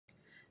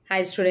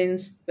Hi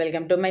students,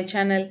 welcome to my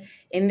channel.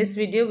 In this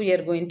video, we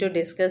are going to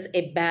discuss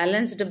a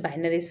balanced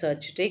binary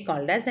search tree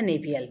called as an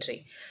AVL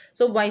tree.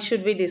 So why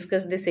should we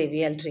discuss this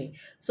AVL tree?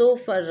 So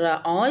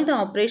for all the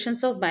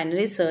operations of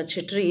binary search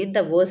tree,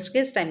 the worst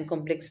case time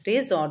complexity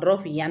is order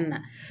of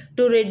n.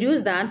 To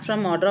reduce that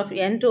from order of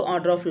n to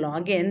order of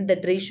log n, the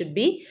tree should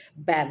be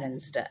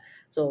balanced.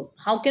 So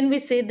how can we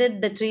say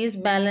that the tree is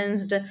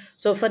balanced?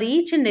 So for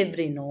each and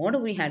every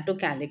node, we had to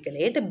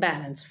calculate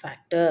balance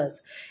factors.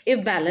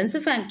 If balance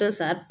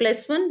factors are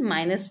plus 1,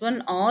 minus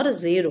 1 or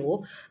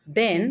 0,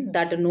 then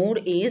that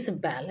node is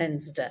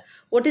balanced.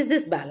 What is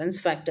this balance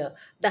factor?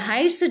 The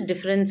heights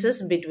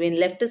differences between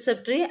left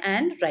subtree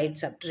and right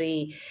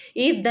subtree.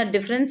 If the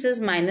difference is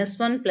minus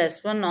 1,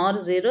 plus 1 or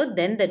 0,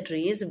 then the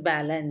tree is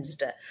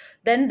balanced.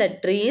 Then the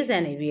tree is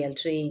an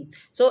AVL tree.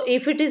 So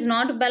if it is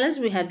not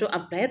balanced, we have to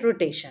apply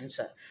rotations.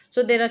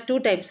 So there are two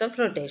types of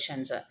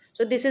rotations.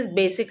 So this is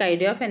basic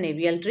idea of an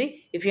AVL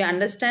tree. If you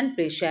understand,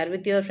 please share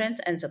with your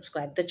friends and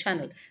subscribe the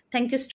channel. Thank you.